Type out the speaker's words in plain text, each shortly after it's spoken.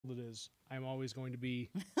it is, I'm always going to be.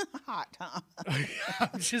 Hot, huh?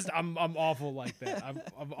 I'm awful like that.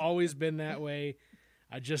 I've always been that way.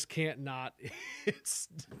 I just can't not. It's.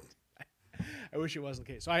 I wish it wasn't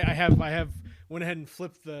the case. So I have went ahead and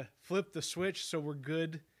flipped the switch, so we're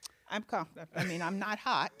good. I'm confident. I mean, I'm not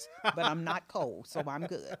hot, but I'm not cold, so I'm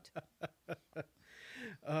good.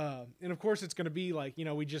 And of course, it's going to be like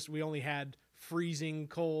we only had freezing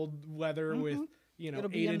cold weather with It'll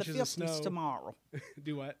be 8 in the inches of 50s snow. tomorrow.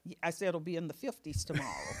 Do what? I said it'll be in the 50s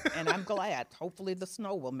tomorrow, and I'm glad. Hopefully, the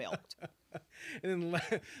snow will melt. And then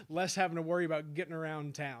less having to worry about getting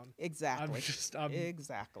around town. Exactly. Exactly.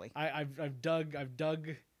 Exactly. I've dug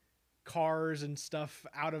cars and stuff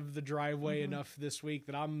out of the driveway enough this week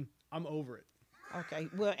that I'm over it. Okay.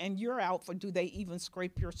 Well, and you're out for. Do they even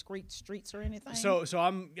scrape your streets or anything? So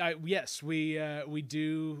yes, we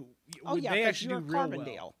do. Oh yeah, they 'cause actually you're do real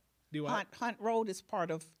Carbondale. well. Do what? Hunt Road is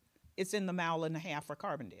part of. It's in the mile and a half for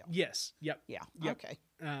Carbondale. Yes. Yep. Yeah. Yep. Okay.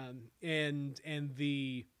 And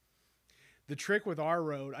the trick with our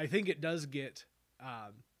road, I think it does get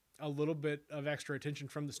a little bit of extra attention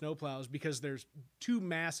from the snowplows because there's two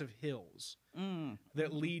massive hills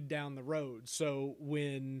that lead down the road. So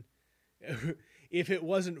if it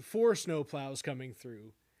wasn't for snowplows coming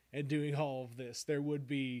through and doing all of this, there would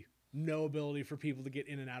be no ability for people to get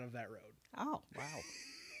in and out of that road. Oh wow.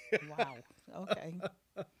 Wow. Okay.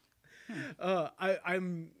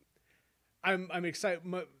 I'm excited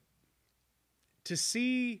to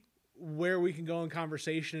see where we can go in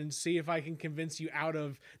conversation and see if I can convince you out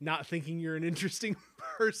of not thinking you're an interesting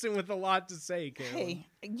person with a lot to say, Carolyn.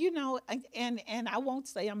 Hey, and I won't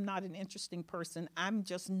say I'm not an interesting person. I'm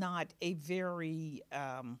just not a very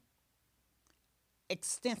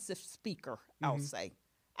extensive speaker, I'll say.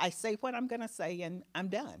 I say what I'm going to say and I'm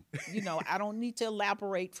done. I don't need to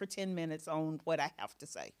elaborate for 10 minutes on what I have to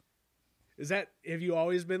say. Have you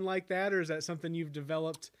always been like that, or is that something you've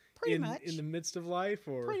developed in the midst of life?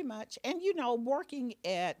 Or pretty much. And working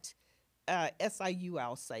at SIU,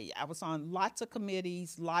 I'll say I was on lots of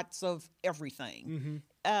committees, lots of everything.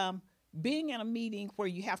 Being in a meeting where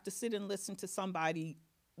you have to sit and listen to somebody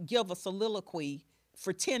give a soliloquy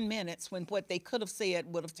for 10 minutes when what they could have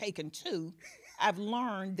said would have taken 2. I've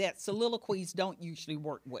learned that soliloquies don't usually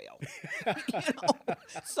work well.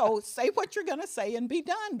 So say what you're going to say and be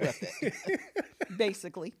done with it,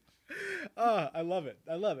 basically. I love it.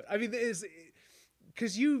 I mean,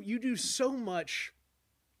 because you do so much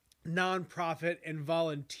nonprofit and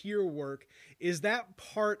volunteer work. Is that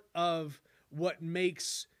part of what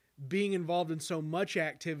makes being involved in so much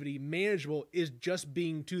activity manageable, is just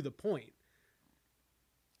being to the point?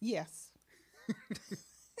 Yes.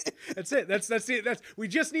 That's it. That's it. We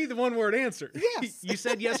just need the one word answer. Yes. You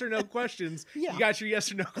said yes or no questions. Yeah. You got your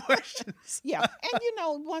yes or no questions. Yeah.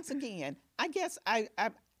 And once again, I guess I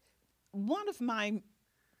one of my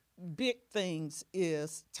big things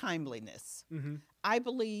is timeliness. I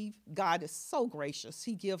believe God is so gracious.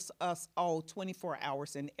 He gives us all 24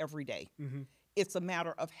 hours in every day. It's a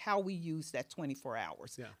matter of how we use that 24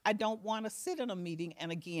 hours. Yeah. I don't want to sit in a meeting and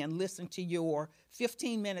again listen to your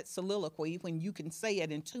 15-minute soliloquy when you can say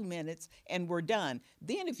it in 2 minutes and we're done.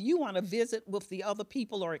 Then if you want to visit with the other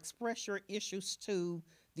people or express your issues to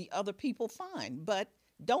the other people, fine. But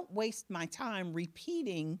don't waste my time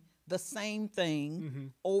repeating the same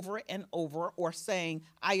thing over and over or saying,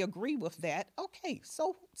 I agree with that. Okay,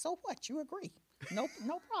 so what? You agree. No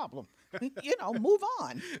problem. Move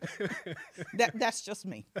on. That's just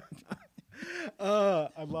me. I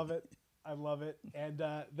love it. And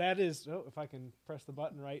that is, if I can press the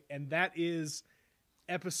button right, and that is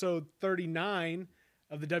episode 39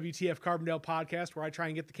 of the WTF Carbondale podcast, where I try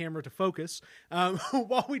and get the camera to focus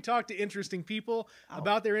while we talk to interesting people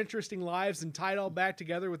about their interesting lives and tie it all back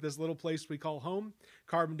together with this little place we call home,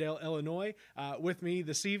 Carbondale, Illinois. With me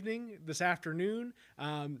this afternoon,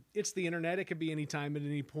 it's the internet. It could be any time at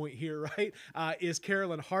any point here, right? Is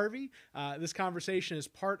Carolyn Harvey. This conversation is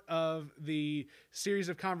part of the series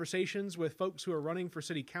of conversations with folks who are running for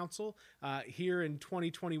city council here in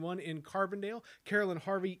 2021 in Carbondale. Carolyn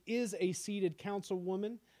Harvey is a seated councilwoman.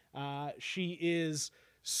 She is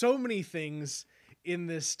so many things in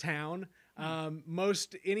this town.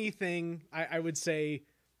 Most anything, I would say,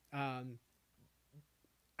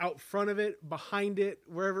 out front of it, behind it,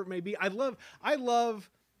 wherever it may be. I love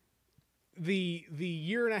the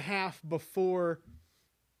year and a half before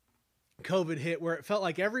COVID hit, where it felt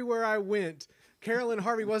like everywhere I went, Carolyn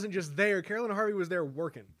Harvey wasn't just there. Carolyn Harvey was there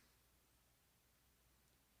working.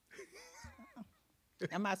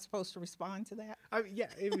 Am I supposed to respond to that? Yeah,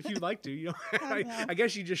 if you'd like to. I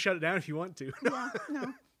guess you just shut it down if you want to. Yeah,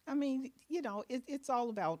 no. I mean, it's all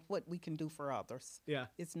about what we can do for others. Yeah.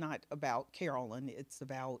 It's not about Carolyn, it's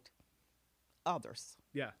about others.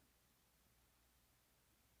 Yeah.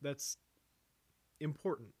 That's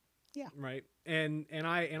important. Yeah. Right. And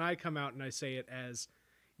I come out and I say it as,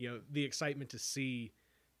 the excitement to see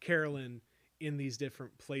Carolyn in these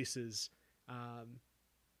different places,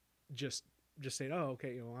 just saying, oh,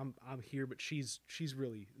 okay, I'm here, but she's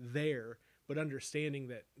really there, but understanding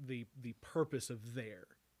that the purpose of there,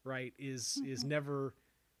 right, is never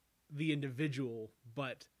the individual,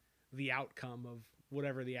 but the outcome of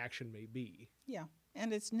whatever the action may be. Yeah.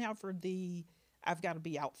 And it's never I've got to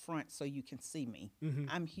be out front so you can see me. Mm-hmm.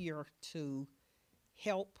 I'm here to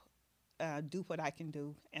help do what I can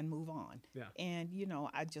do and move on. Yeah. And,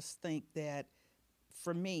 I just think that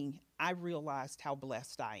for me, I realized how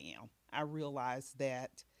blessed I am. I realized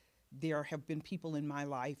that there have been people in my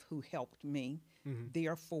life who helped me. Mm-hmm.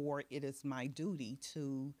 Therefore, it is my duty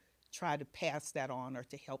to try to pass that on or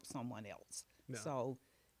to help someone else. No. So,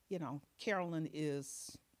 Carolyn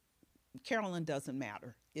doesn't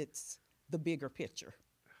matter. It's the bigger picture.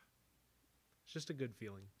 It's just a good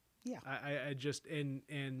feeling. Yeah. I just, and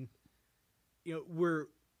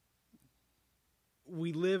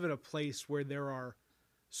we live in a place where there are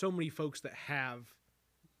so many folks that have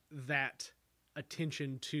that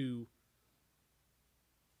attention to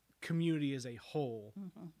community as a whole,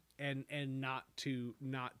 Mm-hmm. and not to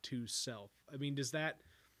self. I mean, does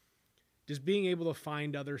being able to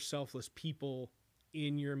find other selfless people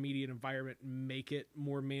in your immediate environment make it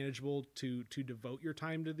more manageable to devote your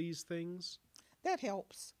time to these things? That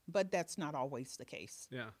helps, but that's not always the case.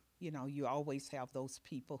 Yeah. You always have those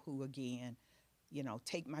people who, again,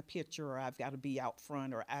 take my picture, or I've got to be out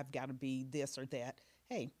front, or I've got to be this or that.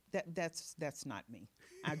 Hey, that's not me.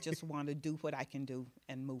 I just want to do what I can do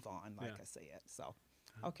and move on, like I said. So,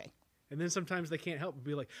 okay. And then sometimes they can't help but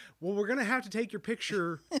be like, "Well, we're gonna have to take your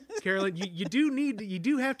picture, Carolyn. You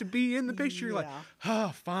do have to be in the picture." You're like, "Oh,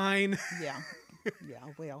 fine." Yeah.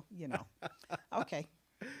 Well, okay.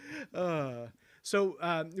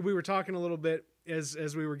 So we were talking a little bit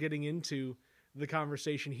as we were getting into the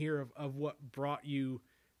conversation here of what brought you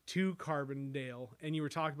to Carbondale, and you were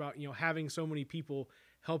talking about having so many people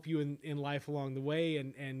help you in life along the way,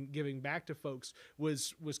 and giving back to folks.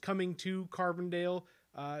 Was coming to Carbondale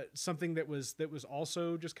something that was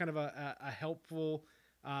also just kind of a helpful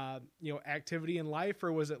activity in life,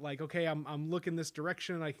 or was it like, okay, I'm looking this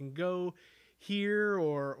direction, I can go here,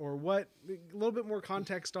 or what? A little bit more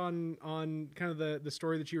context on kind of the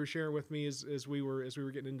story that you were sharing with me as we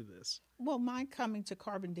were getting into this. Well, my coming to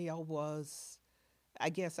Carbondale was, I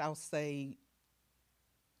guess I'll say,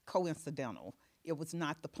 coincidental. It was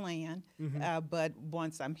not the plan, Mm-hmm. but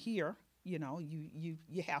once I'm here, you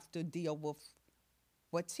have to deal with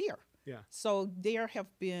what's here. Yeah. So there have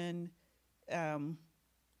been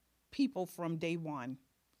people from day one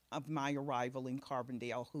of my arrival in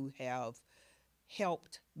Carbondale who have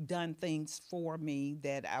helped, done things for me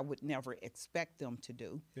that I would never expect them to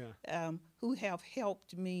do, who have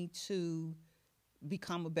helped me to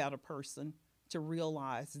become a better person, to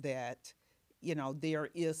realize that, there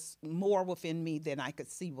is more within me than I could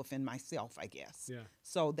see within myself, I guess. Yeah.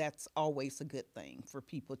 So that's always a good thing for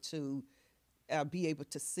people to be able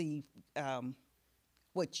to see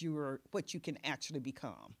what you can actually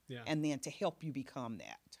become, and then to help you become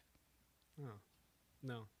that. Oh,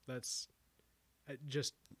 no, that's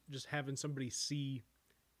just having somebody see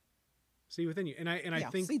within you, and I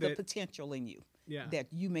think see that the potential in you, yeah,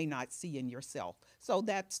 that you may not see in yourself. So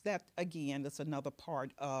that again, that's another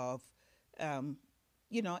part of, and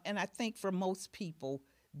I think for most people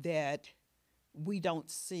that we don't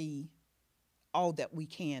see all that we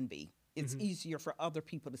can be. It's easier for other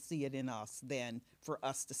people to see it in us than for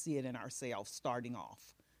us to see it in ourselves starting off.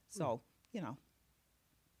 So,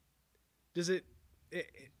 does it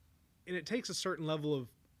and it takes a certain level of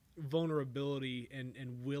vulnerability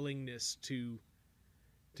and willingness to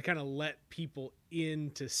kind of let people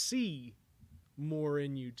in to see more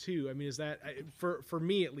in you too. I mean, is that for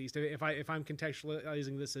me at least, if I'm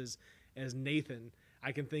contextualizing this as Nathan,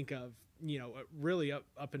 I can think of, really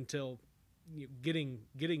up until getting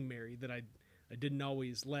married, that I didn't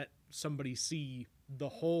always let somebody see the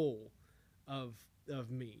whole of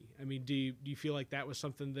me. I mean, do you feel like that was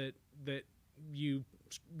something that you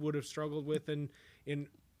would have struggled with in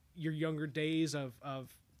your younger days of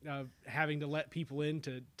having to let people in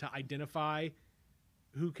to identify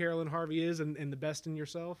who Carolyn Harvey is and the best in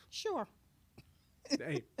yourself? Sure.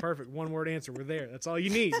 Hey, perfect. One word answer. We're there. That's all you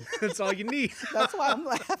need. That's all you need. That's why I'm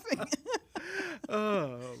laughing.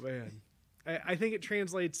 Oh man. I think it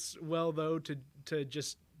translates well though to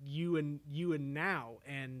just you and now.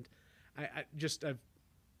 And I've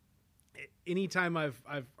anytime I've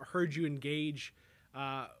heard you engage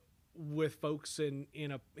with folks in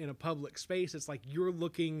a public space, it's like you're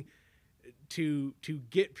looking to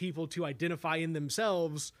get people to identify in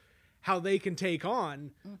themselves how they can take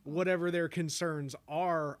on whatever their concerns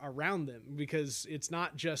are around them, because it's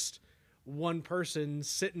not just one person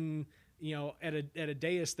sitting, at a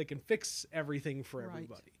dais that can fix everything for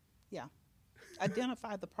everybody. Yeah.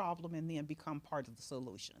 Identify the problem and then become part of the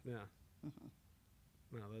solution. Yeah.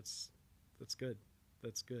 No, that's good.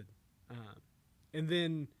 That's good. And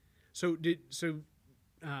then, so you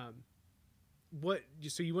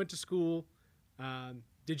went to school.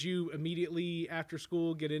 Did you immediately after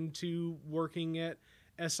school get into working at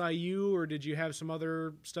SIU, or did you have some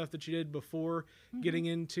other stuff that you did before getting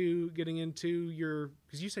into your,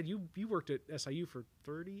 because you said you worked at SIU for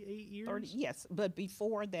 38 years? Yes, but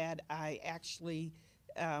before that, I actually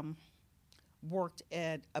worked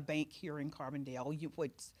at a bank here in Carbondale,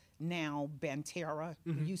 what's now Banterra.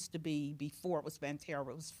 Used to be, before it was Banterra,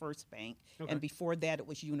 it was First Bank. Okay. And before that, it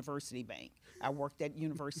was University Bank. I worked at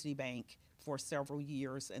University Bank for several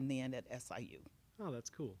years and then at SIU. Oh,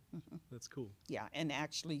 that's cool. That's cool. Yeah, and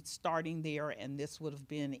actually starting there, and this would have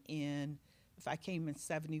been if I came in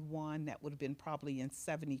 71, that would have been probably in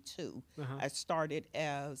 72. I started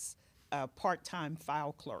as a part-time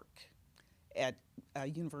file clerk at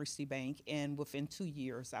University Bank, and within 2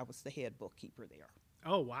 years, I was the head bookkeeper there.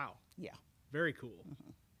 Oh, wow. Yeah. Very cool.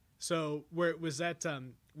 So where was that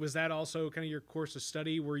also kind of your course of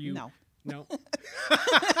study? Were you? No. No.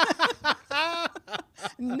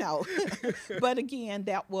 No. But again,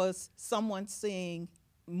 that was someone seeing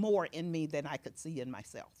more in me than I could see in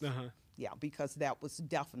myself. Yeah, because that was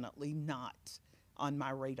definitely not on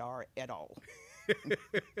my radar at all.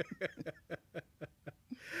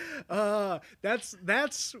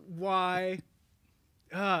 That's why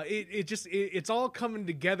it's all coming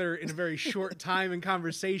together in a very short time in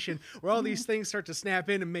conversation where all these things start to snap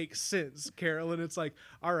in and make sense, Carol. And it's like,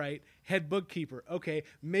 all right, head bookkeeper, okay,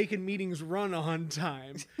 making meetings run on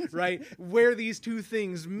time, right? Where these two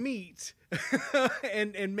things meet,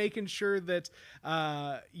 and making sure that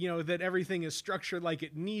that everything is structured like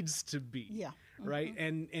it needs to be. Yeah. Right.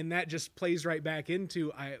 And that just plays right back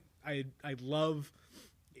into I love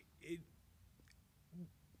it,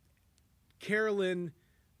 Carolyn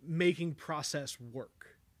making process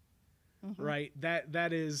work. Right.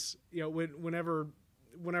 That is, whenever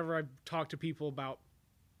I talk to people about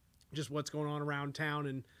just what's going on around town,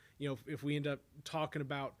 and if we end up talking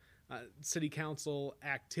about city council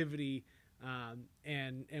activity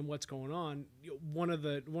and what's going on, one of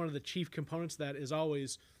the chief components of that is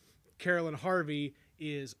always Carolyn Harvey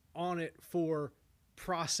is on it for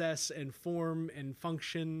process and form and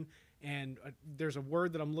function. And there's a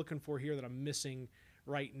word that I'm looking for here that I'm missing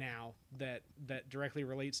right now that directly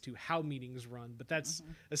relates to how meetings run. But that's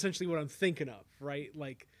essentially what I'm thinking of, right?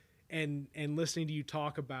 Like, and listening to you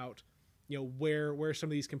talk about, where some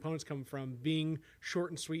of these components come from, being short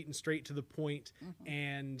and sweet and straight to the point,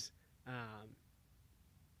 and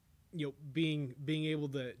being able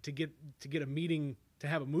to get a meeting to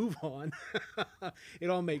have a move on. It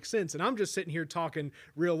all makes sense. And I'm just sitting here talking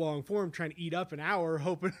real long form, trying to eat up an hour,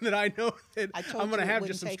 hoping that I know that I'm going to have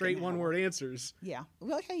just some straight one-word answers. Yeah.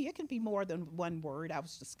 Well, hey, it can be more than one word. I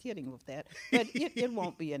was just kidding with that. But it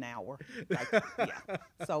won't be an hour. Yeah.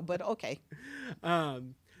 So, but okay.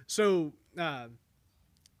 So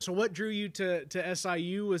what drew you to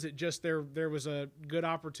SIU? Was it just there was a good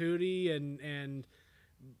opportunity and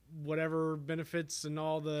whatever benefits and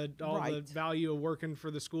all the value of working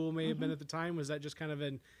for the school may have been at the time? Was that just kind of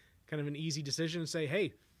an easy decision to say,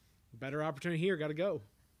 hey, better opportunity here, got to go?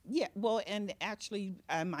 Yeah. Well, and actually,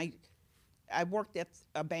 I worked at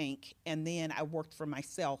a bank, and then I worked for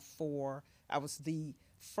myself I was the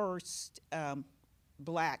first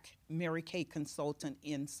Black Mary Kay consultant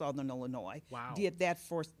in Southern Illinois. Wow. Did that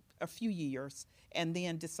for a few years, and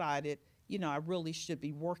then decided, I really should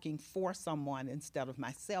be working for someone instead of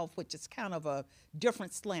myself, which is kind of a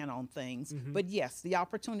different slant on things. But yes, the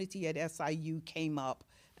opportunity at SIU came up.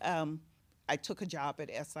 I took a job at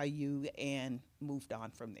SIU and moved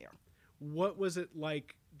on from there. What was it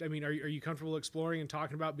like? I mean, are you comfortable exploring and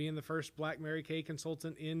talking about being the first Black Mary Kay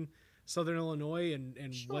consultant in Southern Illinois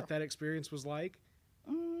and Sure. what that experience was like?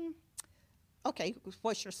 Okay,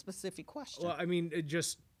 what's your specific question? Well, I mean, it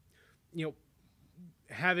just,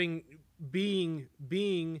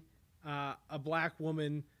 being a Black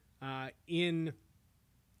woman in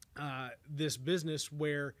this business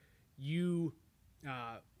where you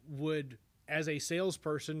would, as a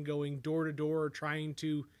salesperson going door to door trying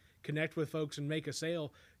to connect with folks and make a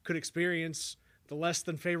sale, could experience the less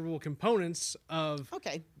than favorable components of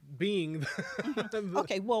Okay. being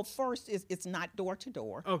Okay. Well, first, it's not door to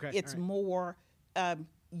door. Okay, It's all right. more,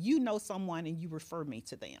 you know someone and you refer me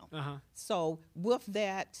to them. Uh-huh. So with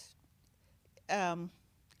that,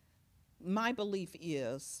 my belief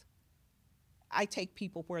is I take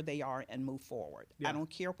people where they are and move forward. Yeah. I don't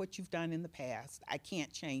care what you've done in the past. I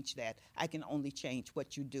can't change that. I can only change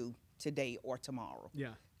what you do today or tomorrow.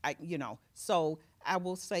 Yeah. So I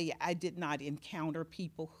will say I did not encounter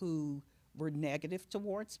people who were negative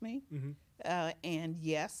towards me. Mm-hmm. And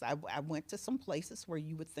yes, I went to some places where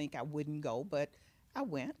you would think I wouldn't go, but I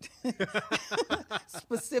went.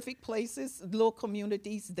 Specific places, little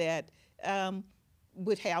communities that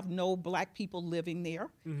would have no black people living there.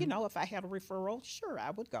 Mm-hmm. If I had a referral, sure, I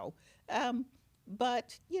would go.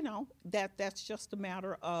 But that's just a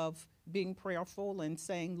matter of being prayerful and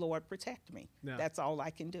saying, Lord, protect me. Yeah. That's all I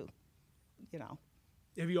can do.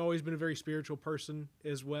 Have you always been a very spiritual person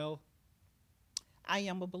as well? I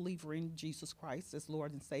am a believer in Jesus Christ as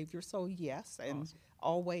Lord and Savior. So yes, and Awesome.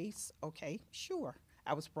 always, okay, sure.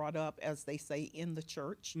 I was brought up, as they say, in the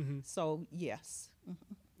church. Mm-hmm. So yes.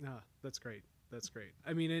 Ah, that's great. That's great.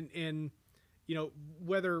 I mean, and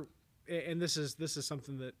whether, and this is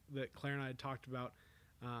something that Claire and I had talked about,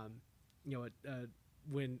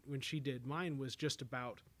 when she did mine, was just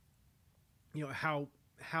about,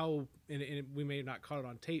 how and we may have not caught it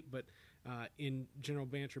on tape, but in general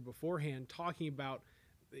banter beforehand, talking about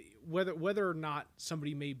whether or not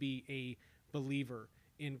somebody may be a believer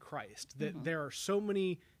in Christ, that there are so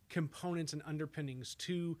many components and underpinnings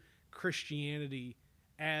to Christianity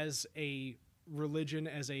as a religion,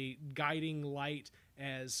 as a guiding light,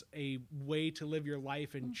 as a way to live your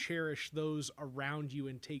life and cherish those around you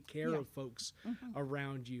and take care of folks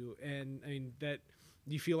around you. And I mean, that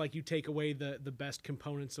you feel like you take away the best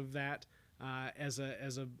components of that as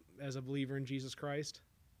a believer in Jesus Christ.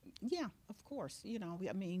 Yeah, of course.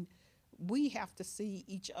 I mean, we have to see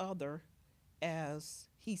each other as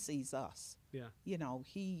he sees us. Yeah.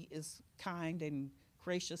 He is kind and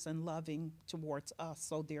gracious and loving towards us.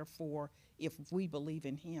 So therefore, if we believe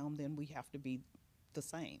in him, then we have to be the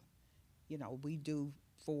same. We do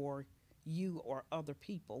for you or other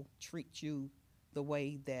people, treat you the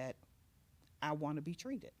way that I want to be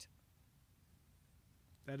treated.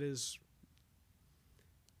 That is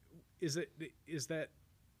that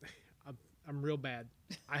I'm real bad.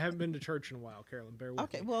 I haven't been to church in a while, Carolyn. Bear with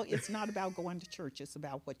Okay, me. well, it's not about going to church. It's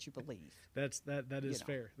about what you believe. That is know.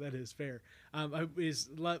 fair. That is fair. Is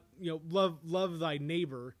love thy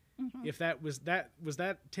neighbor. If that was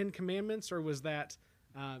 10 Commandments, or was that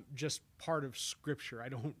just part of Scripture? I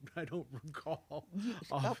don't recall.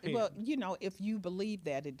 offhand. Well, if you believe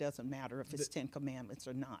that, it doesn't matter if it's 10 Commandments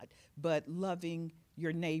or not. But loving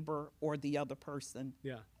your neighbor or the other person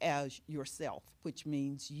Yeah. as yourself, which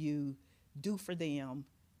means you do for them,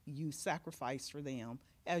 you sacrifice for them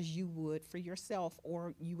as you would for yourself,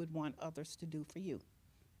 or you would want others to do for you.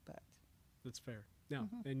 But That's fair. No,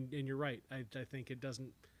 and you're right. I think it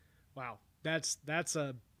doesn't. Wow, that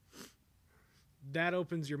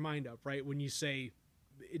opens your mind up, right? When you say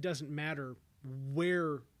it doesn't matter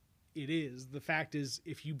where it is. The fact is,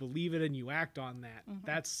 if you believe it and you act on that,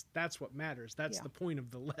 that's what matters. That's Yeah. the point of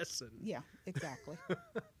the lesson. yeah, exactly.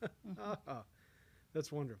 Ah,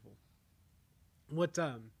 that's wonderful. What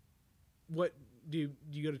do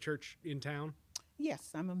you go to church in town?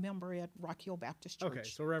 Yes, I'm a member at Rock Hill Baptist Church. Okay,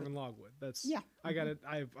 so Reverend Logwood. That's Yeah. I got it.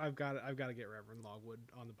 I've got to get Reverend Logwood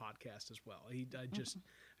on the podcast as well. I just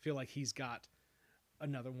feel like he's got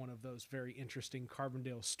another one of those very interesting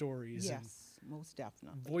Carbondale stories. Yes, most And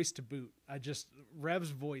definitely. voice to boot. Rev's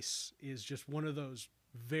voice is just one of those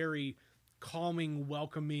very calming,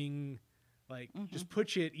 welcoming, like just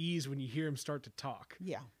put you at ease when you hear him start to talk.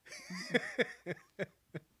 Yeah.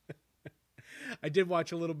 I did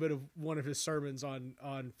watch a little bit of one of his sermons on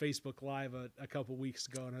Facebook Live a couple weeks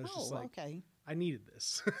ago, and I was just like, okay. I needed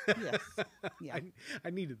this. Yes. Yeah. I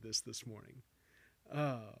needed this morning.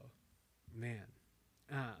 Oh, man.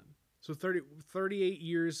 So 38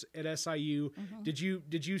 years at SIU. Did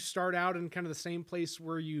you start out in kind of the same place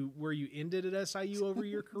where you ended at SIU over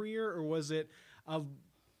your career, or was it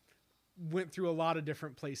went through a lot of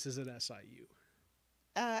different places at SIU?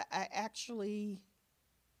 I actually,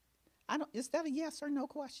 I don't. Is that a yes or no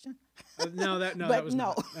question? No, that But was no.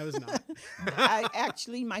 not. That was not. I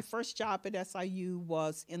actually, my first job at SIU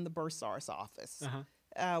was in the Bursar's office.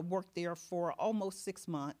 Worked there for almost 6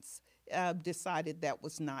 months. Decided that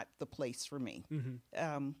was not the place for me.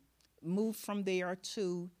 Moved from there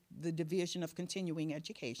to the Division of Continuing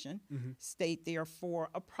Education. Stayed there for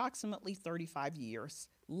approximately 35 years.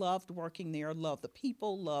 loved working there, loved the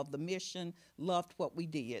people, loved the mission, loved what we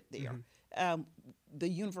did there. The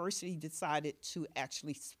university decided to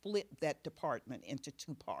actually split that department into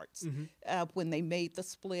two parts. When they made the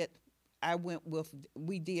split,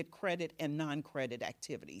 we did credit and non-credit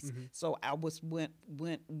activities. So I went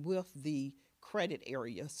with the credit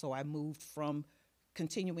area. So I moved from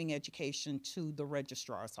continuing education to the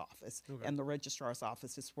registrar's office, and the registrar's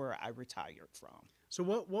office is where I retired from. So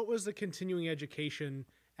what was the continuing education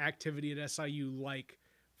activity at SIU like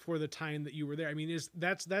for the time that you were there? I mean,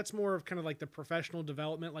 that's more of kind of like the professional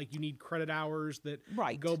development, like you need credit hours that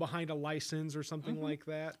go behind a license or something like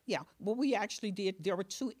that? Yeah, well, we actually did. There were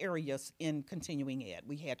two areas in continuing ed.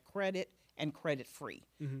 We had credit and credit free.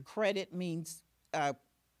 Credit means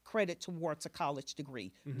credit towards a college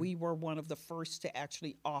degree. We were one of the first to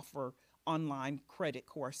actually offer online credit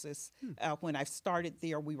courses. When I started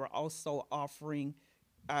there, we were also offering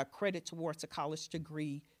credit towards a college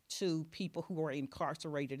degree to people who are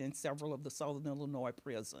incarcerated in several of the Southern Illinois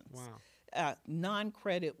prisons. Wow.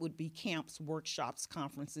 Non-credit would be camps, workshops,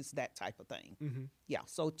 conferences, that type of thing. Yeah,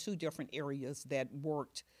 so two different areas that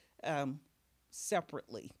worked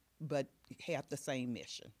separately but had the same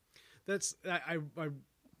mission. That's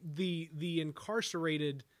the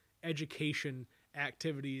incarcerated education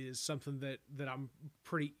activity is something that I'm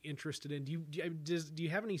pretty interested in. Do you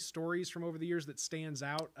have any stories from over the years that stands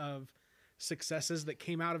out of successes that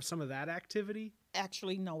came out of some of that activity?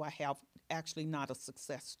 Actually, no, I have actually not a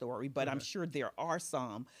success story, but I'm sure there are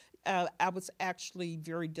some. I was actually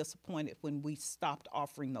very disappointed when we stopped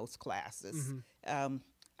offering those classes.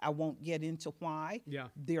 I won't get into why. Yeah.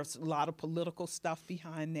 There's a lot of political stuff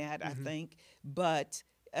behind that, I think. But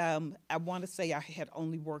I want to say I had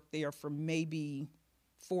only worked there for maybe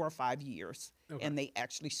 4 or 5 years, and they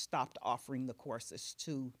actually stopped offering the courses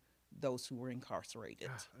to those who were incarcerated.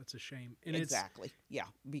 That's a shame. And exactly. Yeah,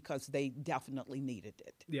 because they definitely needed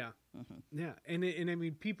it. Yeah. Yeah. And I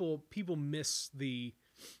mean, people miss the,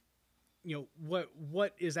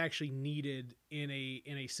 what is actually needed in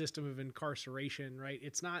a system of incarceration, right?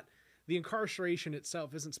 It's not, the incarceration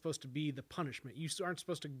itself isn't supposed to be the punishment. You aren't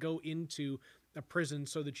supposed to go into a prison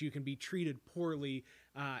so that you can be treated poorly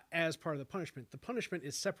as part of the punishment. The punishment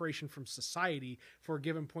is separation from society for a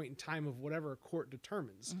given point in time of whatever a court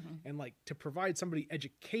determines. And like to provide somebody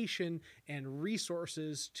education and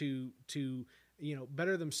resources to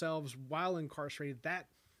better themselves while incarcerated, that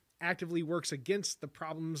actively works against the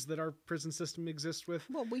problems that our prison system exists with.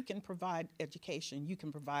 Well, we can provide education. You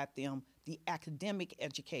can provide them the academic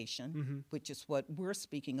education, which is what we're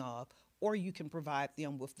speaking of, or you can provide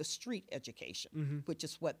them with the street education, which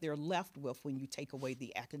is what they're left with when you take away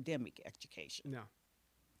the academic education. No.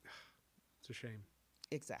 It's a shame.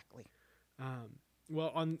 Exactly.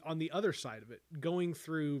 Well, on the other side of it, going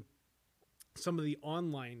through some of the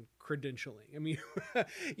online credentialing. I mean,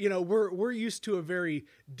 we're used to a very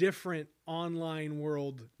different online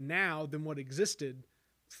world now than what existed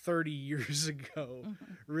 30 years ago,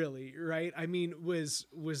 really, right? I mean, was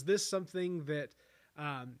this something that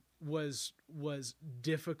was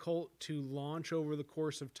difficult to launch over the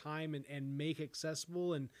course of time and make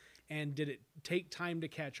accessible, and did it take time to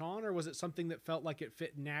catch on, or was it something that felt like it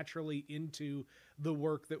fit naturally into the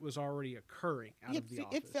work that was already occurring out of the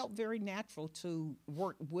office? It felt very natural to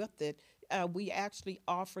work with it. We actually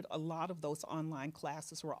offered a lot of those online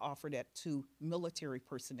classes were offered to military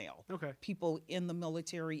personnel. Okay. People in the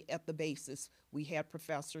military at the bases. We had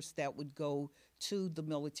professors that would go to the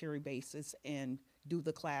military bases and do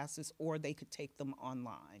the classes, or they could take them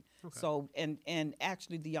online. Okay. So, and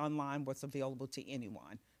actually the online was available to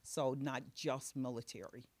anyone. So not just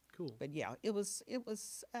military. Cool. But yeah, it was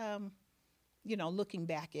looking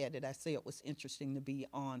back at it, I say it was interesting to be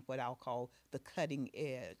on what I'll call the cutting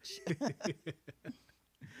edge.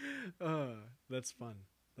 That's fun.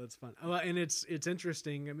 That's fun. And it's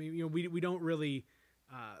interesting. I mean, we don't really,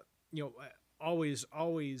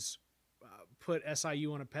 always put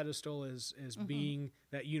SIU on a pedestal as being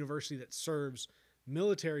that university that serves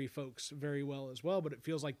military folks very well as well, but it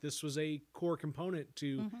feels like this was a core component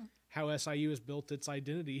to how SIU has built its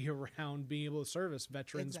identity around being able to service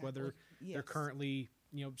veterans, whether they're currently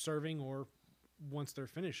serving or once they're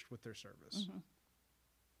finished with their service.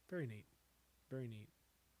 Very neat, very neat.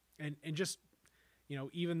 And just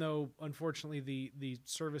even though unfortunately the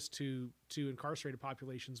service to incarcerated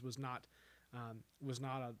populations was not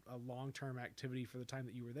a long-term activity for the time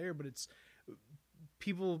that you were there, but it's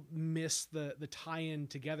people miss the tie-in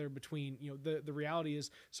together between, the reality is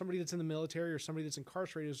somebody that's in the military or somebody that's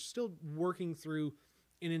incarcerated is still working through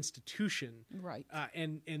an institution, Right.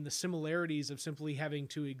 and the similarities of simply having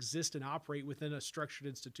to exist and operate within a structured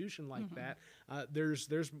institution like that.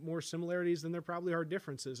 There's more similarities than there probably are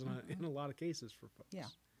differences in a lot of cases for folks.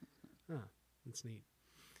 Yeah. That's neat.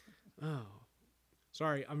 Oh,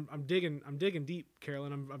 sorry, I'm digging deep,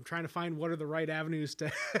 Carolyn. I'm trying to find what are the right avenues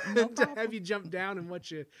to No to problem. have you jump down and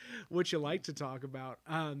what you like to talk about.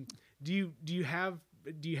 Do you have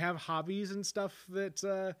hobbies and stuff that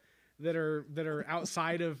are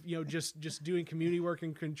outside of just doing community work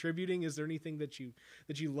and contributing? Is there anything that you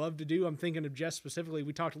love to do? I'm thinking of Jess specifically.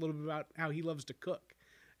 We talked a little bit about how he loves to cook,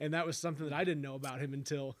 and that was something that I didn't know about him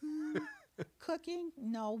until. Cooking?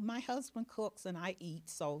 No, my husband cooks and I eat,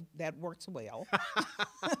 so that works well.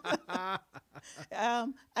 I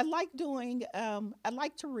like doing, I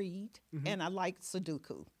like to read and I like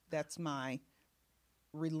Sudoku. That's my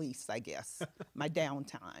release, I guess, my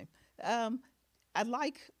downtime. I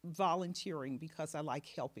like volunteering because I like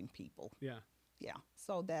helping people. Yeah. Yeah,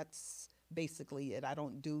 so that's basically it. I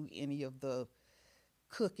don't do any of the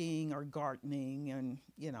cooking or gardening, and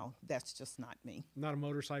that's just not me. Not a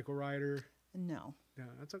motorcycle rider. No, Yeah,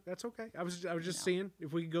 that's okay. I was just No. seeing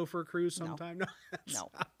if we could go for a cruise No. sometime.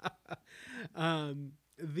 No. no.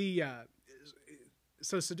 The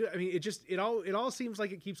so I mean, it all seems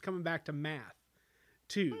like it keeps coming back to math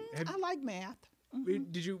too. I like math.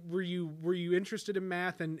 Were you interested in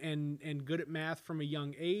math and good at math from a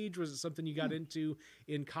young age? Was it something you got into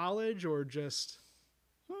in college, or just?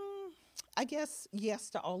 I guess yes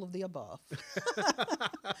to all of the above.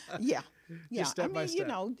 Yeah, yeah. step by step.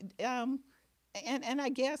 And I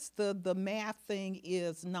guess the math thing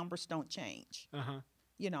is numbers don't change.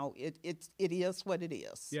 It is what it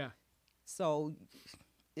is. Yeah. So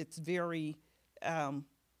it's very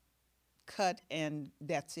cut and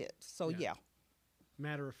that's it. So Yeah. yeah.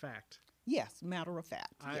 Matter of fact. Yes, matter of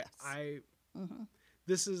fact. Yes.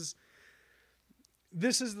 This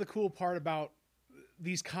is the cool part about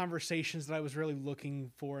these conversations that I was really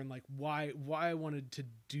looking for, and like why I wanted to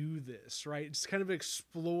do this, right? It's kind of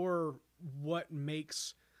explore what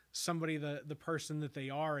makes somebody the person that they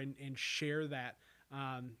are, and share that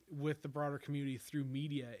with the broader community through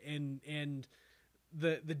media, and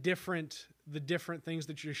the different things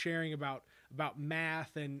that you're sharing about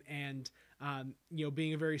math and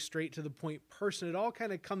being a very straight to the point person. It all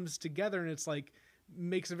kind of comes together, and it's like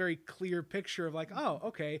makes a very clear picture of like, oh,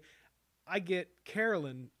 okay, I get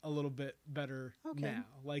Carolyn a little bit better now.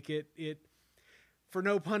 Like it, for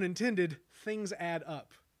no pun intended, things add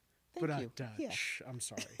up. Thank you. Yeah. I'm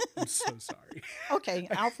sorry. I'm so sorry. Okay,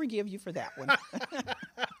 I'll forgive you for that one.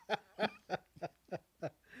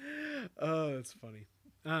 Oh, that's funny.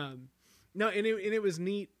 No, and it was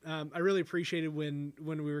neat. I really appreciated when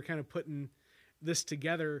we were kind of putting this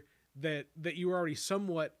together that you were already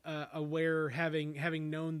somewhat aware, having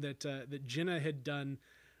known that Jenna had done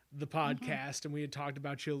the podcast, and we had talked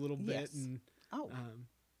about you a little bit. Yes. And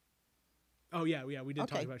Oh. yeah, we did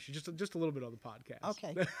talk Okay. about you just a little bit on the podcast.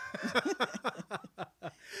 Okay.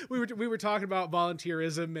 we were talking about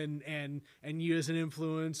volunteerism and you as an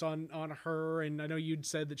influence on her, and I know you'd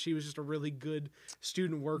said that she was just a really good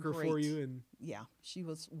student worker for Great. you, and Yeah, she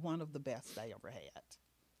was one of the best I ever had.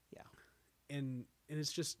 Yeah. and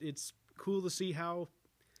it's cool to see how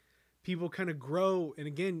people kind of grow. And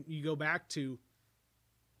again, you go back to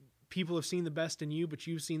people have seen the best in you, but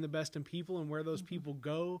you've seen the best in people, and where those people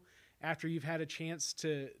go after you've had a chance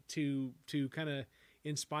to kind of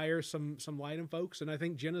inspire some light in folks. And I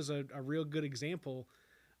think Jenna's a real good example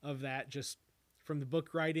of that, just from the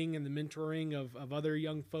book writing and the mentoring of other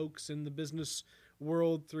young folks in the business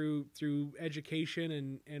world through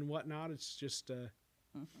education and whatnot. It's just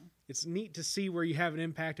it's neat to see where you have an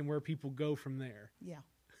impact and where people go from there. Yeah.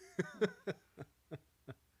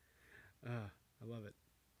 I love it.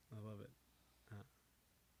 I love it.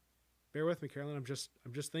 Bear with me, Carolyn. I'm just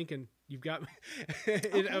thinking. You've got.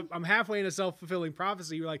 I'm halfway in a self-fulfilling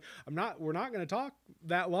prophecy. You're like, we're not going to talk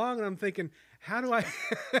that long, and I'm thinking, how do I?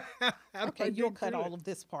 Okay, you'll cut all of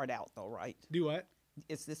this part out, though, right? Do what?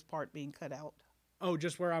 Is this part being cut out? Oh,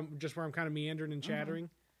 just where I'm kind of meandering and chattering.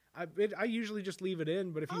 I usually just leave it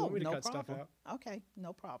in, but if you want me to no cut problem. stuff out, Okay,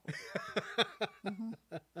 no problem.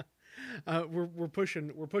 we're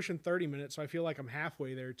pushing 30 minutes, so I feel like I'm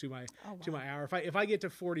halfway there to my Oh, to my hour. If I get to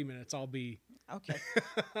 40 minutes, I'll be Okay.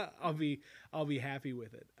 I'll be happy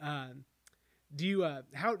with it. Do you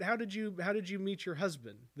how did you meet your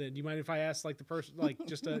husband then? Do you mind if I ask like the person like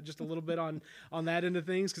just a little bit on that end of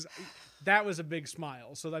things, because that was a big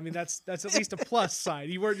smile. So I mean that's at least a plus side.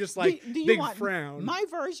 You weren't just like do you big want frown. my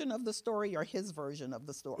version of the story or his version of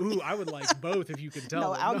the story? Ooh, I would like both if you can tell.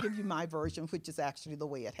 No, them. I'll give you my version, which is actually the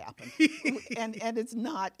way it happened, and it's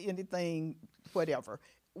not anything whatever.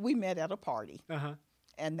 We met at a party,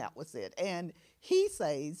 and that was it. And he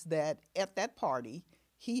says that at that party,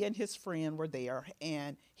 he and his friend were there,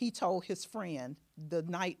 and he told his friend the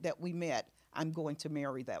night that we met, I'm going to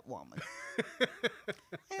marry that woman.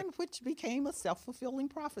 And which became a self-fulfilling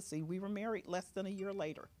prophecy. We were married less than a year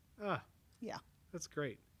later. Ah, Yeah. that's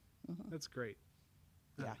great. That's great.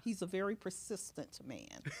 Yeah, he's a very persistent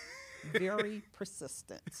man. Very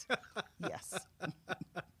persistent. Yes.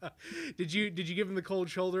 Did you give him the cold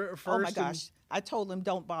shoulder at first? Oh my gosh. I told him,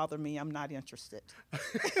 don't bother me. I'm not interested.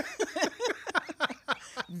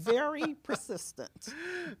 Very persistent.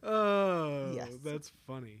 Oh, Yes. that's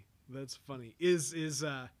funny. That's funny. Is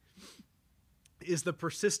the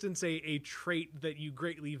persistence a trait that you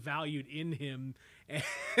greatly valued in him,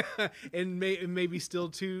 and maybe still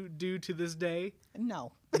do to this day?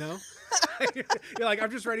 No. No. You're like, I'm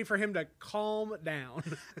just ready for him to calm down.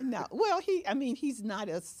 No. Well, he's not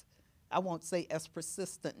as, I won't say as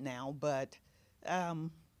persistent now, but,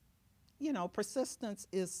 persistence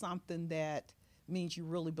is something that means you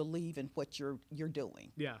really believe in what you're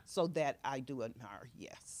doing. Yeah. So that I do admire.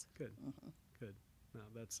 Yes. Good. Good. No,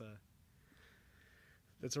 that's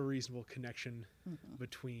a reasonable connection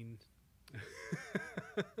between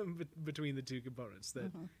between the two components,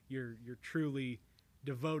 that you're truly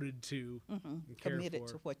devoted to and care Committed for.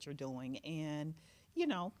 to what you're doing. And,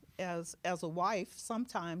 as a wife,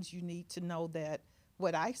 sometimes you need to know that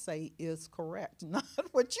what I say is correct, not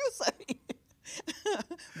what you say.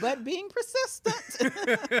 But being persistent.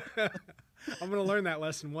 I'm going to learn that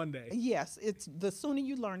lesson one day. Yes, it's the sooner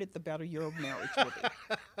you learn it, the better your marriage will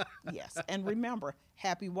be. Yes, and remember,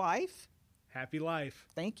 happy wife. Happy life.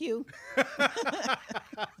 Thank you.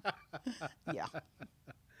 Yeah.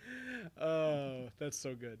 Oh, that's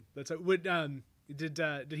so good.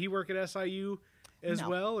 Did he work at SIU as No.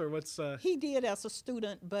 well, or what's He did as a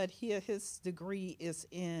student, but his degree is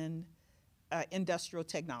in industrial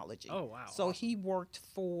technology. Oh, wow. So Awesome. he worked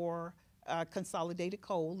for Consolidated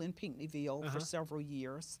Coal in Pinckneyville for several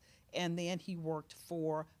years, and then he worked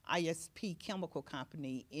for ISP Chemical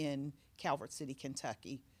Company in Calvert City,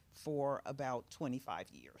 Kentucky, for about 25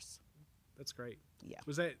 years. That's great. Yeah.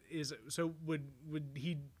 Would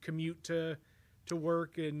he commute to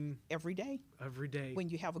work and Every day, every day? when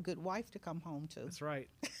you have a good wife to come home to. That's right.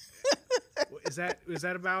 Is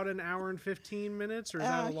that about an hour and 15 minutes, or is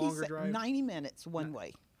that a He longer said drive? 90 minutes one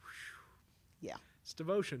way. Yeah. It's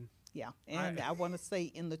devotion. Yeah, and I want to say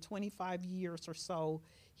in the 25 years or so,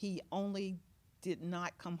 he only did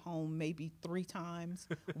not come home maybe 3 times.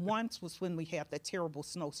 Once was when we had that terrible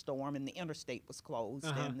snowstorm and the interstate was closed,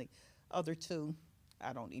 and the other 2,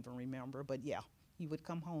 I don't even remember. But yeah, he would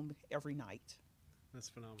come home every night That's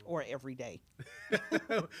phenomenal. or every day.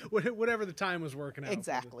 Whatever the time was working out. for the-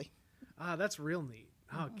 Exactly. That's real neat.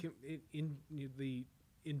 In the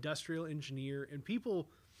industrial engineer, and people,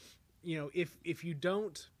 if you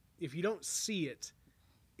don't see it,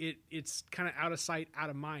 it's kind of out of sight, out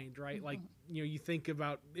of mind, right? Like, you think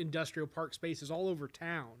about industrial park spaces all over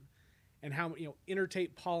town, and how,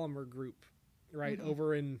 Intertape Polymer Group, right,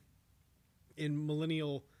 over in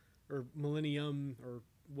Millennium or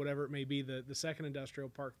whatever it may be, the second industrial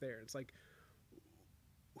park there. It's like,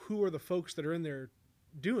 who are the folks that are in there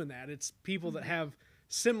doing that? It's people that have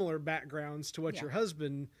similar backgrounds to what Yeah. your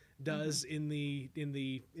husband does in the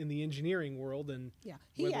engineering world. And Yeah,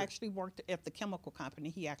 he whether- actually worked at the chemical company.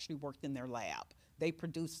 He actually worked in their lab. They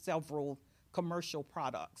produced several commercial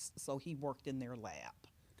products, so he worked in their lab.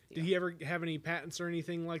 Did he ever have any patents or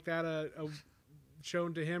anything like that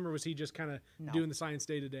shown to him, or was he just kind of No. doing the science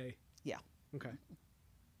day to day? Yeah. Okay.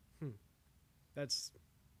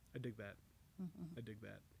 I dig that. I dig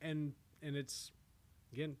that. And it's,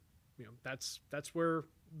 again, that's where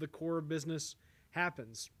the core of business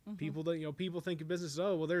happens. People that, people think of business as,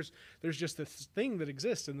 oh, well, there's just this thing that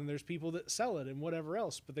exists, and then there's people that sell it and whatever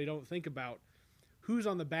else, but they don't think about who's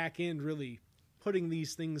on the back end really putting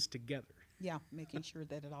these things together. Yeah, making sure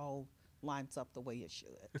that it all lines up the way it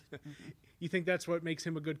should. You think that's what makes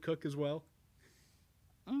him a good cook as well?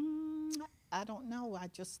 I don't know. I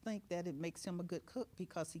just think that it makes him a good cook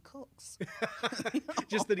because he cooks.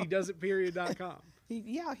 Just that he does it, period.com.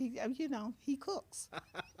 He cooks.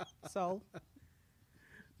 So,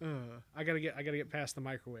 I gotta get past the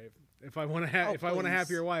microwave. If I want to have, Oh, if I want a please.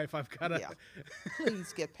 happier wife, I've gotta. Yeah.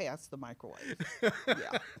 Please get past the microwave.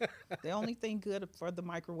 Yeah. The only thing good for the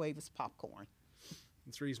microwave is popcorn.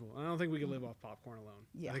 It's reasonable. I don't think we could live off popcorn alone.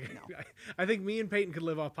 Yeah, I think, no. I think me and Peyton could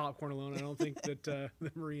live off popcorn alone. I don't think that the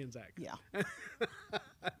Marie and Zach. Yeah.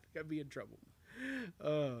 I'd be in trouble.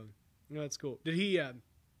 No, that's cool. Did he?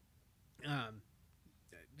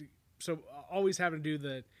 So always having to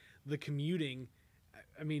do the commuting.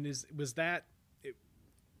 I mean, was that?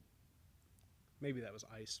 Maybe that was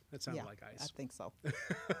ice. That sounded Yeah, like I ice. think so.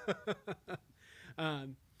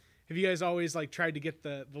 Have you guys always like tried to get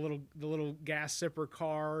the little gas sipper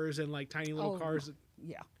cars and like tiny little Oh, cars? That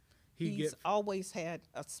Yeah. he'd He's get. always had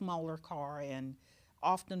a smaller car and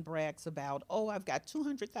often brags about, oh, I've got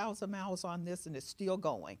 200,000 miles on this and it's still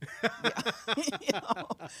going. Yeah. You know?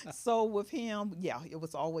 So with him, yeah, it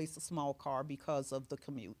was always a small car because of the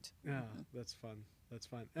commute. Yeah, that's fun. That's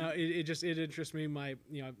fun. It interests me. I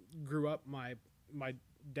grew up. My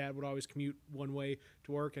dad would always commute one way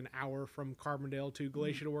to work, an hour from Carbondale to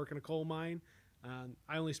Galatia to work in a coal mine.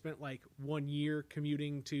 I only spent like 1 year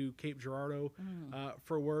commuting to Cape Girardeau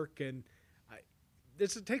for work, and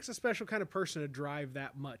it takes a special kind of person to drive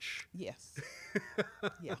that much Yes.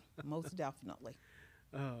 Yeah, most definitely.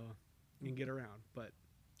 and get around. But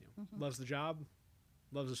loves the job,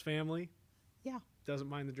 loves his family, Yeah. doesn't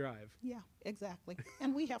mind the drive. Yeah, exactly.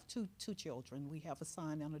 And we have two children. We have a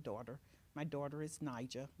son and a daughter. My daughter is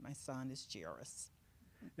Nija. My son is Jairus.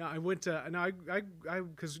 Now I went to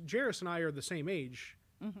because Jairus and I are the same age,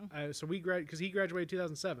 so because he graduated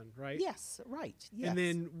 2007, right? Yes, right. Yes. And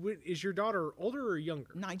then is your daughter older or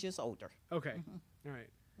younger? Nija's older. Okay, all right.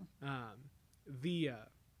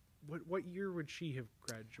 What year would she have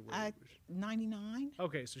graduated? 99?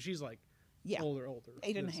 Okay, so she's like Yeah. older.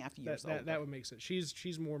 8.5 That's- years that older. would make sense.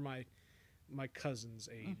 She's more my cousin's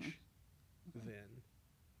age then.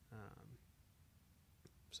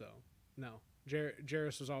 So no,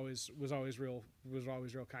 Jairus was always real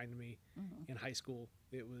kind to me in high school.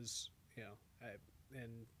 It was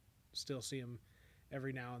and still see him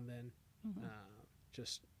every now and then.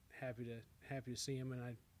 Just happy to see him. And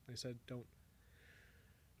I said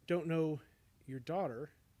don't know your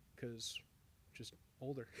daughter because just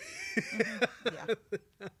older Yeah.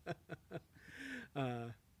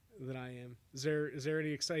 than I am. Is there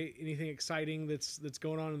anything exciting that's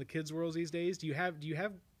going on in the kids' world these days? Do you have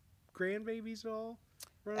grandbabies at all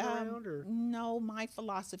running around or? No, my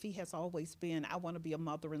philosophy has always been I want to be a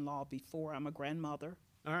mother-in-law before I'm a grandmother,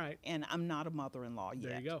 All right, and I'm not a mother-in-law yet.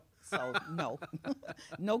 there you go. So no,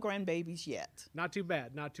 no grandbabies yet. Not too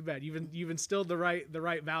bad. You've instilled the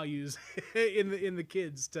right values in the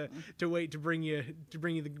kids to wait to bring you the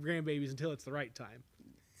grandbabies until it's the right time.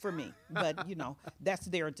 For me, but that's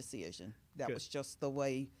their decision. That Good. was just the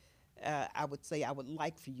way I would say I would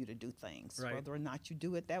like for you to do things. Right. Whether or not you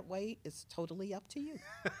do it that way is totally up to you.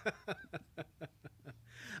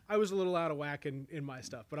 I was a little out of whack in my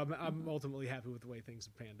stuff, but I'm ultimately happy with the way things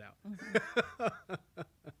have panned out.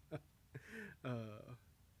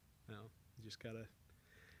 No, you just gotta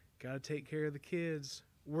take care of the kids.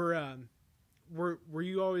 Were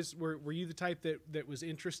you the type that was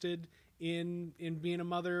interested in being a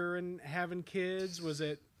mother and having kids? Was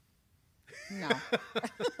it? No.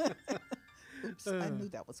 Oops, I knew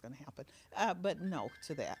that was going to happen. But no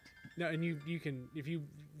to that. No, and you can, if you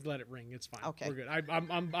let it ring, it's fine. Okay. We're good.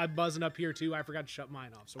 I'm buzzing up here too. I forgot to shut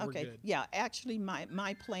mine off, so we're Okay. good. Yeah, actually,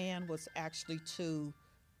 my plan was actually to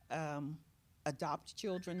adopt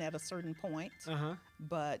children at a certain point,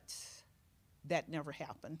 but that never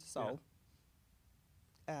happened. So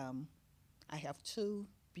I have two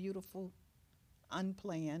beautiful,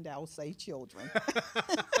 unplanned, I'll say, children.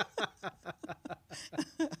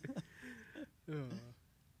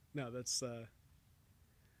 No, that's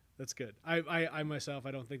good. I myself,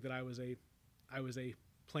 I don't think that I was a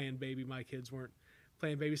planned baby. My kids weren't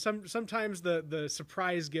planned babies. Sometimes the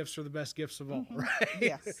surprise gifts are the best gifts of all, right?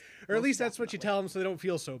 Yes, Or at most least that's what you definitely. tell them, so they don't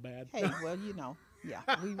feel so bad. Hey, well, yeah,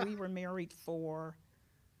 we were married for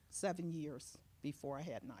 7 years before I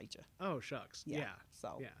had Nija. Oh shucks. Yeah, Yeah.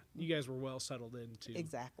 so- yeah, you guys were well settled into.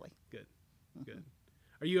 Exactly. Good. Good.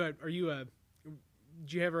 Are you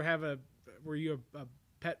did you ever have were you a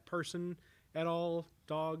pet person at all?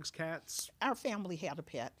 Dogs, cats? Our family had a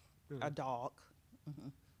pet, a dog.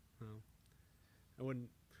 I wasn't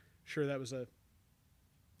sure that was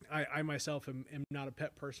I myself am not a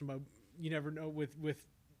pet person, but you never know with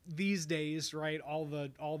these days, right? All the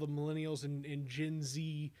millennials and Gen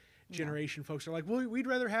Z generation folks are like, well, we'd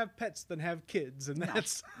rather have pets than have kids, and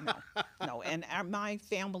that's No. And my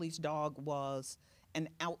family's dog was an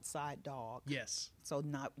outside dog. Yes. So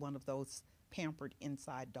not one of those pampered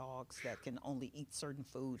inside dogs that can only eat certain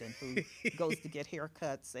food and who goes to get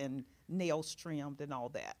haircuts and nails trimmed and all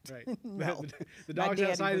that. Right. No. The My dog's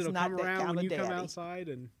daddy outside, was it'll not come that around kind when of you come daddy. outside,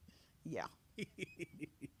 and Yeah.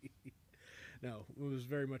 no, it was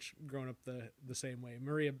very much grown up the same way.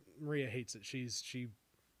 Maria hates it. She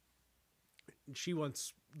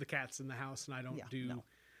wants the cats in the house, and I don't Yeah, do no.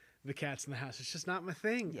 the cats in the house. It's just not my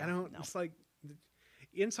thing. Yeah, I don't. no. It's like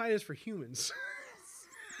inside is for humans.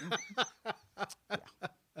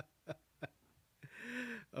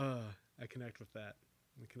 I connect with that.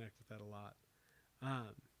 I connect with that a lot.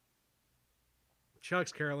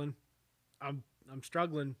 Shucks, Carolyn, I'm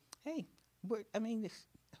struggling. Hey, what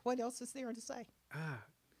else is there to say?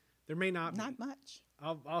 There may not be. Not much.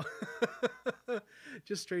 I'll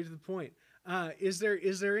just straight to the point. Is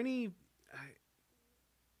there any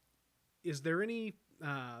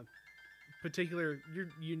particular?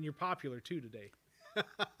 You're popular too today.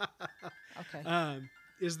 Okay.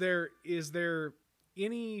 Is there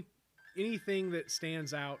anything that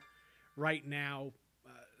stands out right now?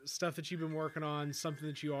 Stuff that you've been working on, something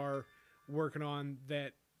that you are working on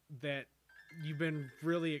that you've been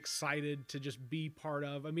really excited to just be part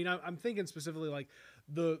of. I mean, I'm thinking specifically like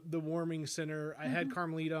the warming center. I had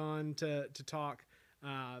Carmelita on to talk,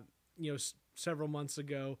 several months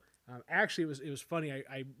ago. Actually, it was funny.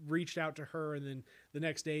 I reached out to her, and then the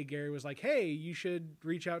next day, Gary was like, "Hey, you should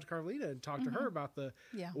reach out to Carmelita and talk to her about the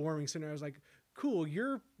Yeah. warming center." I was like, "Cool,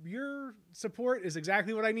 your support is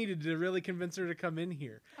exactly what I needed to really convince her to come in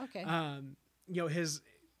here." Okay.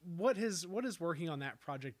 What has working on that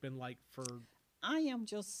project been like for? I am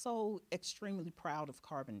just so extremely proud of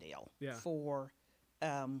Carbondale Yeah. for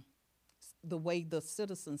the way the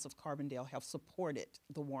citizens of Carbondale have supported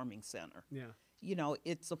the warming center. Yeah. You know,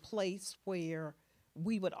 it's a place where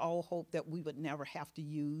we would all hope that we would never have to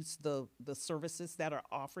use the services that are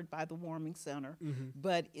offered by the warming center,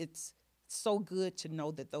 but it's so good to know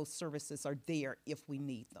that those services are there if we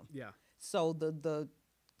need them. Yeah. So the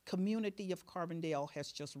community of Carbondale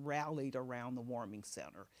has just rallied around the warming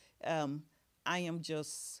center. I am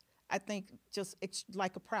just, I think, just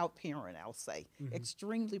like a proud parent, I'll say,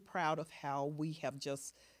 extremely proud of how we have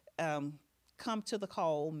just come to the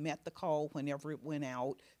call, met the call whenever it went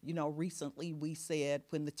out. You know, recently we said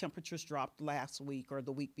when the temperatures dropped last week or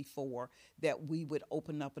the week before that we would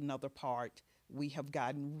open up another part. We have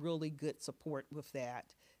gotten really good support with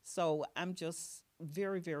that. So I'm just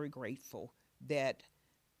very, very grateful that,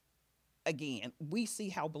 again, we see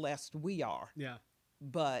how blessed we are, Yeah.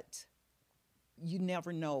 but you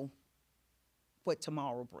never know what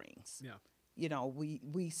tomorrow brings. Yeah. You know,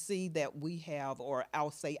 we see that we have, or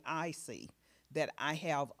I'll say I see, that I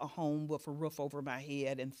have a home with a roof over my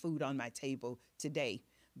head and food on my table today.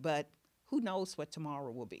 But who knows what tomorrow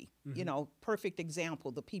will be? You know, perfect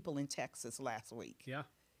example, the people in Texas last week. Yeah.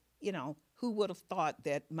 You know, who would have thought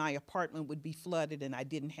that my apartment would be flooded and I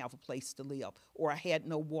didn't have a place to live, or I had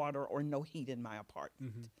no water or no heat in my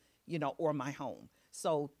apartment, you know, or my home.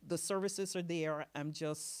 So the services are there. I'm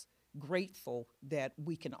just grateful that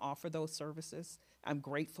we can offer those services. I'm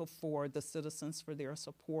grateful for the citizens for their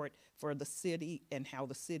support, for the city and how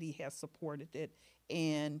the city has supported it,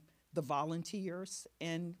 and the volunteers,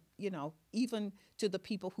 and, you know, even to the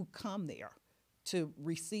people who come there to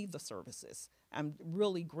receive the services. I'm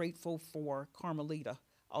really grateful for Carmelita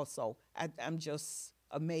also. I'm just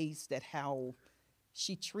amazed at how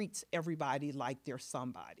she treats everybody like they're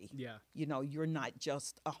somebody. Yeah. You know, you're not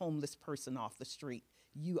just a homeless person off the street.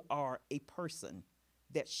 You are a person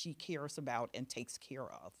that she cares about and takes care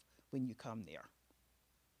of when you come there.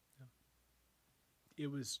 It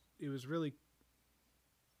was really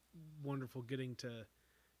wonderful getting to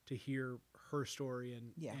hear her story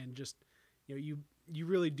and just, you know, you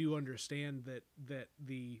really do understand that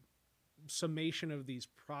the summation of these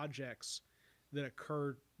projects that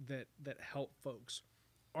occur that help folks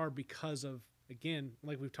are because of, again,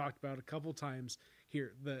 like we've talked about a couple times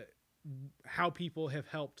here, how people have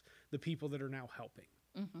helped the people that are now helping.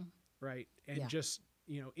 Right. And just,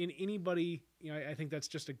 you know, in anybody, you know, I think that's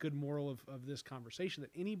just a good moral of this conversation,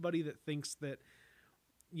 that anybody that thinks that,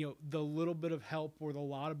 you know, the little bit of help or the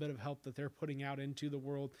lot of bit of help that they're putting out into the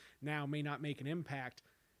world now may not make an impact,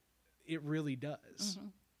 it really does.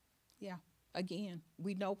 Yeah. Again,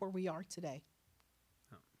 we know where we are today.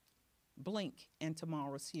 Blink and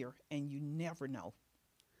tomorrow's here, and you never know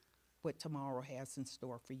what tomorrow has in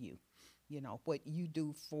store for you. You know, what you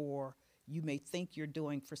do you may think you're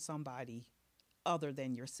doing for somebody other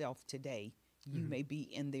than yourself today. You may be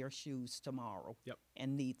in their shoes tomorrow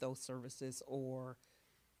and need those services, or,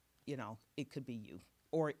 you know, it could be you.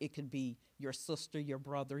 or it could be your sister, your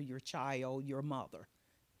brother, your child, your mother,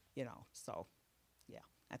 So, yeah,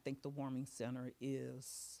 I think the Warming Center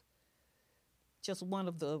is just one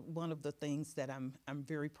of the things that I'm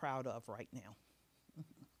very proud of right now.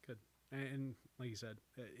 Good. And like you said,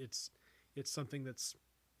 it's something that's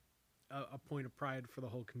a point of pride for the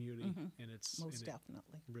whole community, and it's Most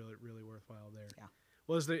definitely really, really worthwhile there. Yeah.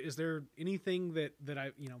 Well, is there anything that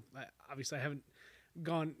obviously I haven't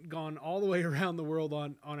gone all the way around the world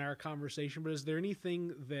on our conversation, but is there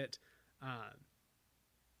anything that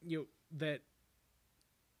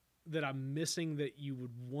that I'm missing that you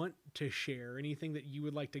would want to share? Anything that you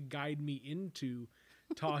would like to guide me into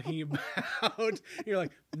talking about? You're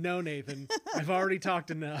like, no, Nathan, I've already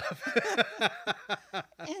talked enough.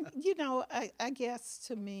 And I guess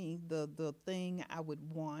to me the thing I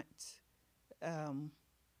would want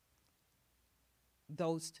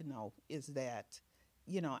those to know is that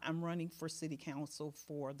I'm running for city council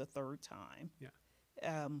for the third time.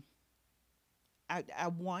 Yeah. I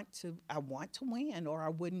want to win, or I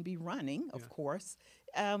wouldn't be running, of course.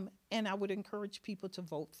 And I would encourage people to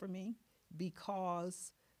vote for me,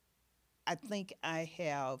 because I think I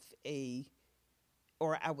have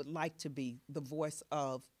or I would like to be the voice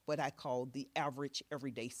of what I call the average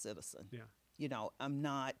everyday citizen. Yeah. I'm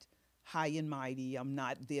not high and mighty. I'm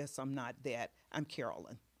not this. I'm not that. I'm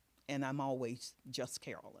Carolyn, and I'm always just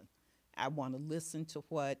Carolyn. I want to listen to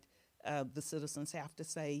what the citizens have to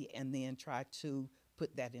say, and then try to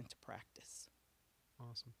put that into practice.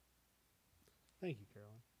 Awesome. Thank you,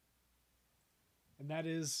 Carolyn. And that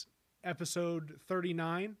is episode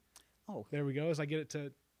 39. Oh, there we go. As I get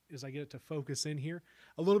it to focus in here,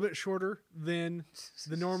 a little bit shorter than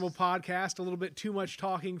the normal podcast. A little bit too much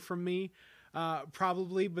talking from me,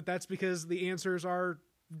 probably, but that's because the answers are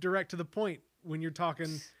direct to the point when you're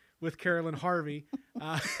talking with Carolyn Harvey.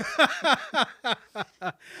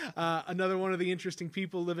 Another one of the interesting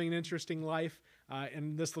people living an interesting life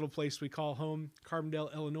in this little place we call home,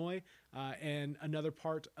 Carbondale, Illinois, and another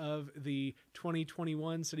part of the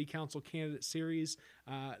 2021 City Council Candidate Series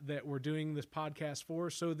that we're doing this podcast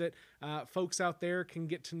for, so that folks out there can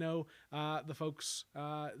get to know the folks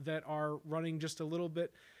that are running just a little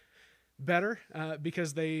bit better,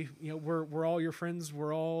 because we're all your friends,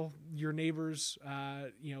 we're all your neighbors.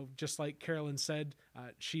 Just like Carolyn said,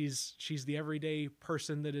 she's the everyday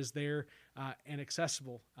person that is there and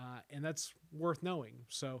accessible, and that's worth knowing.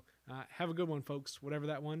 So have a good one, folks, whatever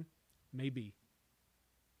that one may be.